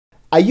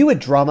Are you a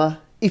drummer?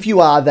 If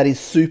you are, that is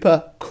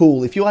super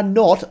cool. If you are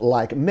not,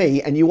 like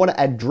me, and you want to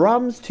add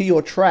drums to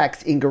your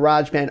tracks in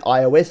GarageBand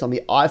iOS on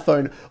the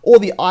iPhone or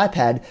the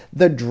iPad,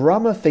 the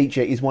drummer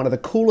feature is one of the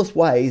coolest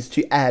ways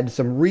to add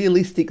some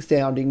realistic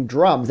sounding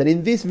drums. And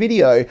in this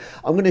video,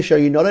 I'm going to show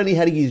you not only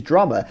how to use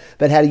drummer,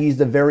 but how to use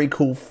the very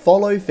cool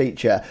follow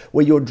feature,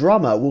 where your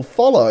drummer will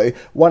follow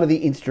one of the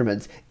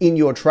instruments in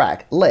your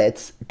track.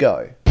 Let's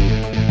go.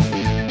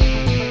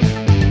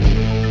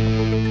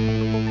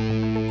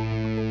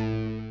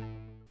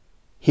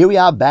 Here we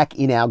are back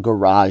in our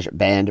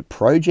GarageBand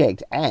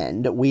project,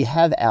 and we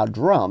have our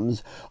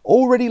drums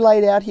already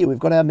laid out here. We've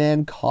got our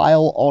man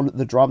Kyle on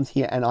the drums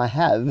here, and I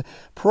have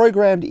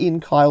programmed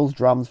in Kyle's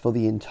drums for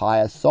the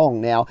entire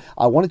song. Now,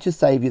 I wanted to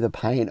save you the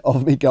pain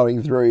of me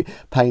going through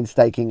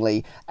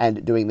painstakingly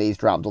and doing these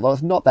drums, although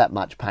it's not that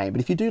much pain.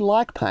 But if you do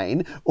like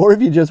pain, or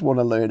if you just want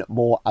to learn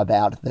more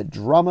about the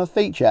drummer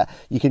feature,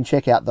 you can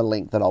check out the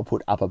link that I'll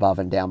put up above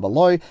and down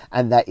below,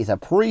 and that is a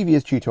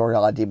previous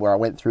tutorial I did where I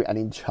went through an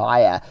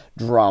entire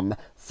drum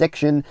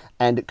section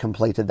and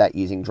completed that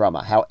using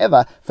drummer.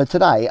 However, for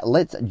today,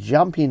 let's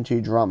jump into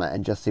drummer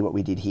and just see what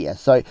we did here.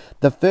 So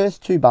the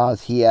first two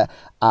bars here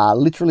are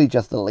literally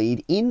just the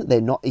lead in. They're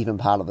not even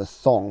part of the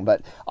song,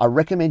 but I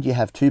recommend you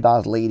have 2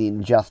 bars lead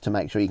in just to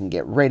make sure you can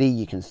get ready,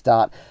 you can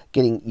start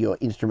getting your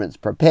instruments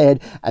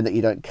prepared, and that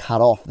you don't cut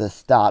off the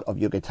start of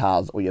your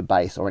guitars or your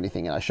bass or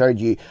anything. And I showed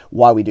you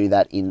why we do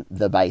that in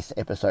the bass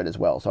episode as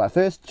well. So our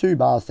first 2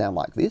 bars sound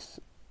like this.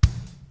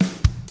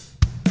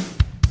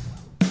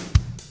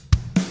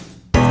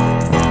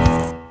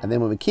 And then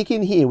when we kick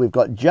in here, we've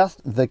got just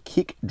the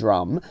kick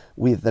drum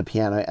with the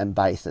piano and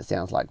bass that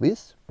sounds like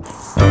this. It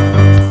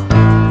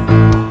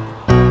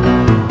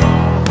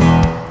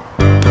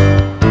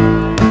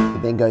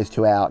then goes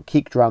to our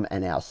kick drum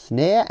and our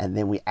snare, and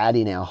then we add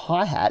in our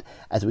hi-hat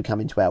as we come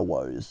into our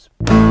woes.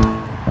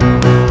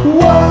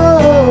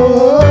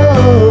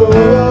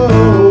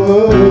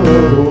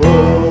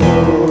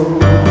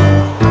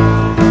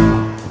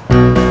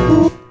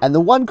 And the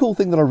one cool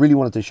thing that I really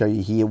wanted to show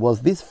you here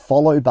was this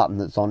follow button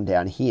that's on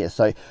down here.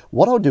 So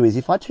what I'll do is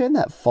if I turn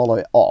that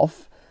follow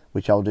off,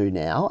 which I'll do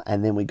now,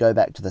 and then we go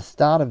back to the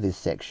start of this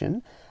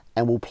section,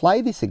 and we'll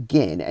play this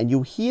again, and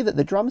you'll hear that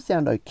the drums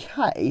sound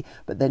okay,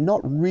 but they're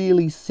not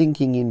really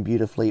syncing in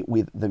beautifully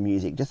with the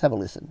music. Just have a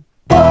listen.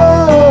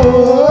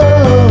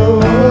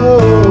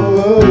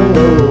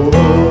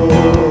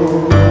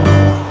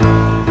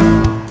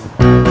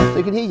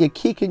 You can hear your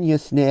kick and your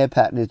snare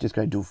pattern is just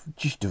going doof,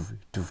 dish, doof,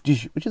 doof,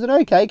 dish, which is an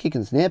okay kick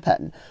and snare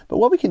pattern. But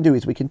what we can do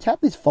is we can tap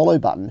this follow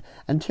button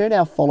and turn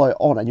our follow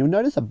on, and you'll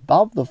notice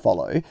above the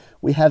follow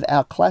we have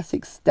our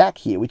classic stack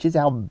here, which is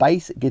our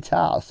bass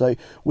guitar. So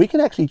we can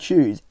actually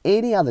choose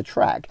any other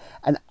track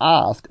and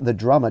ask the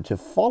drummer to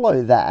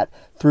follow that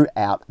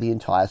throughout the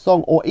entire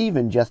song, or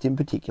even just in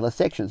particular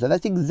sections. So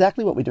that's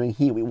exactly what we're doing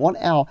here. We want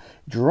our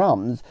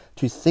drums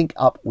to sync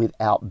up with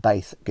our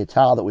bass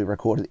guitar that we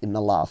recorded in the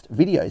last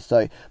video.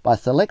 So by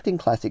selecting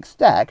classic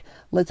stack,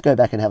 let's go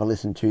back and have a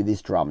listen to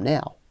this drum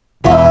now.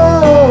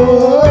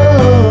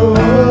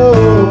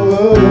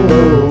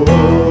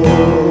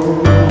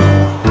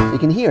 You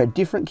can hear a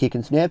different kick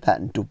and snare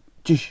pattern. So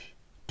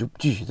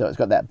it's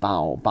got that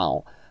bow,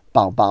 bow,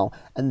 bow, bow,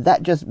 and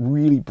that just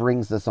really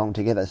brings the song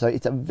together. So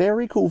it's a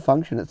very cool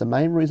function. It's the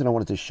main reason I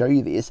wanted to show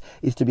you this,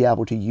 is to be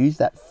able to use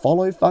that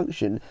follow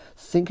function,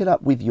 sync it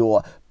up with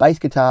your bass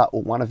guitar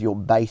or one of your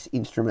bass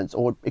instruments,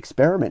 or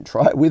experiment,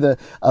 try it with a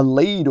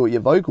lead or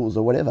your vocals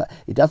or whatever.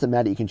 It doesn't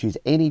matter. You can choose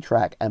any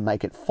track and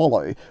make it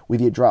follow with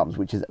your drums,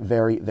 which is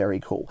very, very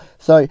cool.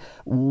 So I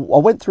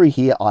went through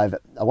here. I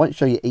won't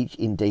show you each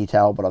in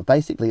detail, but I've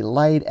basically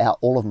laid out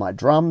all of my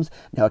drums.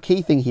 Now, a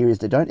key thing here is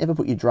to don't ever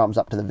put your drums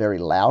up to the very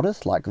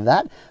loudest like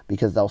that,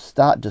 because they'll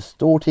start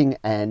distorting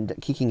and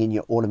kicking in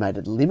your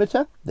automated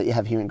limiter that you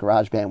have here in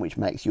GarageBand, which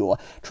makes your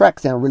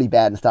track sound really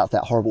bad and starts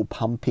that horrible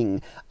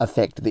pumping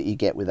effect that you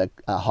get with a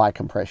high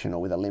compression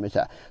or with a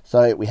limiter.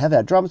 So we have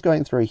our drums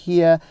going through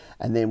here,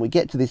 and then we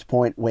get to this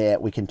point where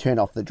we can turn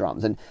off the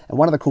drums. And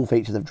one of the cool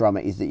features of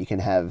drummer is that you can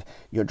have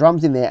your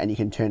drums in there and you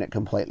can turn it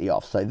completely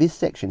off. So this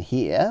section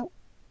here,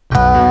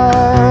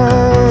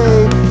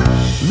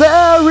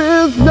 there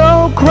is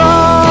no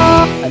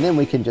cry, and then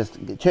we can just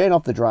turn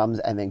off the drums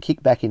and then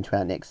kick back into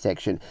our next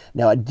section.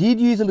 Now, I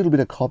did use a little bit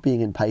of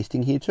copying and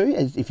pasting here too.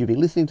 As if you've been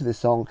listening to this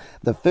song,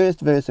 the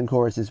first verse and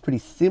chorus is pretty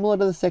similar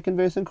to the second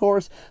verse and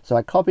chorus, so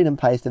I copied and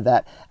pasted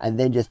that, and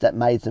then just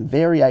made some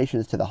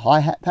variations to the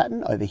hi-hat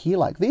pattern over here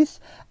like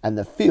this, and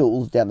the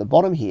fills down the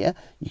bottom here,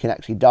 you can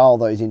actually dial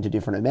those into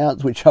different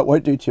amounts, which I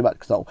won't do too much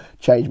because I'll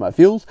change my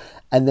fills.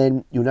 And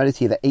then you'll notice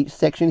here that each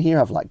section here,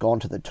 I've gone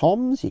to the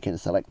toms. You can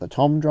select the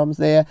tom drums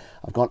there.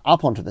 I've gone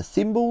up onto the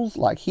cymbals,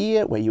 like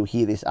here, where you'll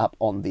hear this up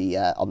on the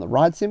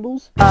ride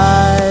cymbals.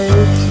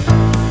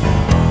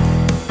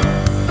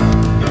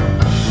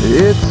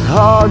 It's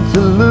hard to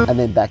lose. And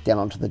then back down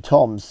onto the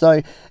toms.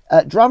 So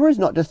drummer is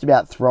not just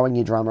about throwing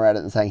your drummer at it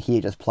and saying, here,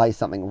 just play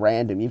something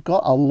random. You've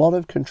got a lot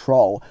of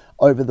control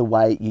over the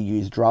way you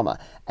use drummer.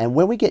 And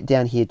when we get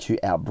down here to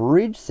our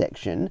bridge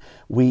section,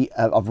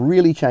 I've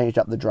really changed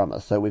up the drummer.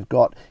 So we've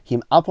got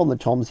him up on the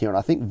toms here, and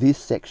I think this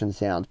section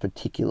sounds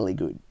particularly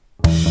good.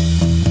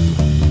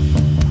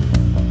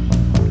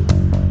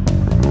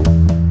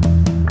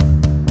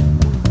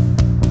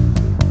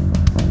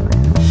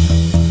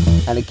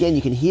 And again,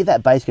 you can hear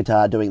that bass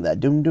guitar doing the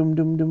dum dum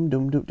dum dum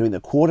dum dum, doing the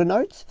quarter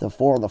notes, the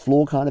 4 on the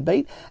floor kind of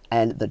beat,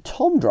 and the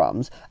tom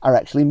drums are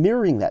actually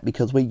mirroring that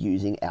because we're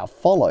using our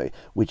follow,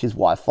 which is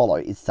why follow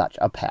is such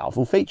a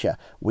powerful feature.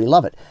 We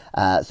love it.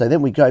 So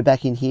then we go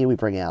back in here, we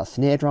bring our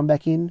snare drum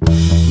back in.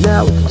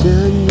 Now it's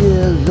 10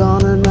 years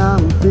on and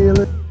I'm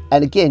feeling.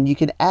 And again, you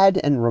can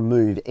add and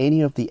remove any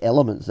of the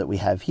elements that we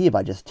have here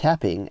by just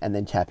tapping and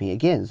then tapping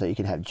again. So you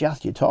can have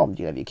just your toms,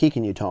 you have your kick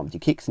and your toms, your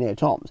kick, snare,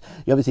 toms.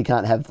 You obviously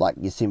can't have like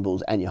your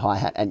cymbals and your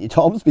hi-hat and your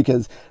toms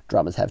because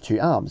drummers have 2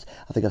 arms.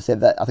 I think I've said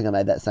that, I think I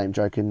made that same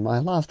joke in my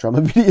last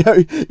drummer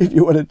video if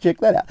you want to check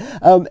that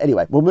out.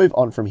 Anyway, we'll move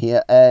on from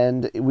here,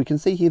 and we can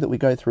see here that we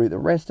go through the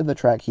rest of the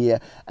track here,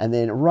 and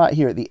then right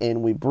here at the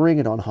end, we bring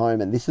it on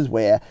home, and this is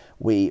where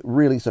we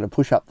really sort of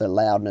push up the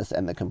loudness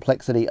and the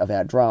complexity of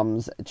our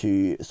drums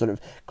to sort of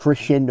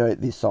crescendo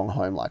this song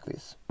home like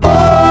this.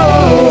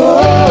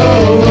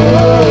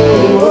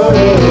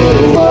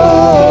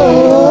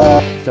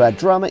 So our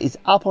drummer is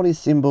up on his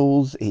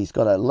cymbals, he's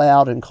got a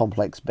loud and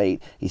complex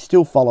beat, he's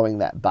still following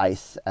that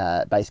bass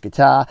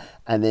guitar,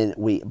 and then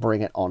we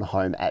bring it on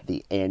home at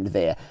the end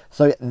there.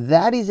 So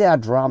that is our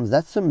drums.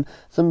 That's some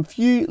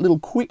few little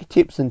quick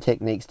tips and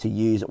techniques to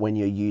use when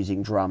you're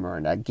using drummer.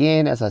 And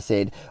again, as I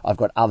said, I've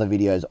got other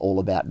videos all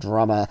about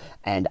drummer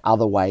and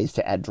other ways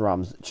to add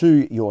drums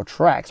to your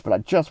tracks, but I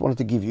just wanted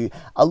to give you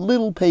a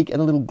little peek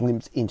and a little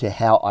glimpse into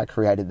how I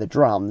created the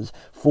drums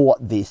for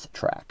this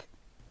track.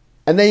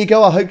 And there you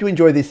go. I hope you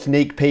enjoy this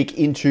sneak peek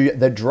into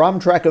the drum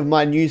track of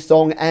my new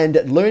song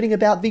and learning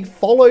about the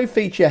follow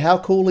feature. How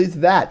cool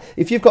is that?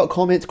 If you've got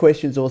comments,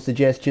 questions, or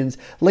suggestions,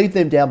 leave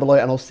them down below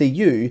and I'll see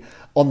you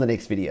on the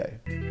next video.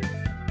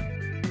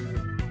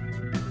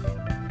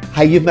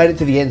 Hey, you've made it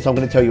to the end, so I'm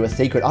going to tell you a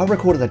secret. I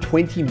recorded a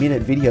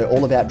 20-minute video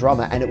all about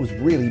drummer and it was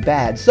really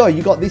bad. So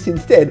you got this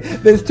instead.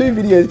 There's 2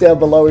 videos down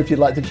below if you'd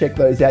like to check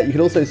those out. You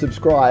can also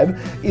subscribe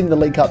in the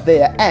link up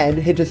there and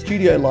head to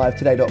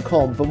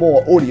studiolivetoday.com for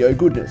more audio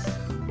goodness.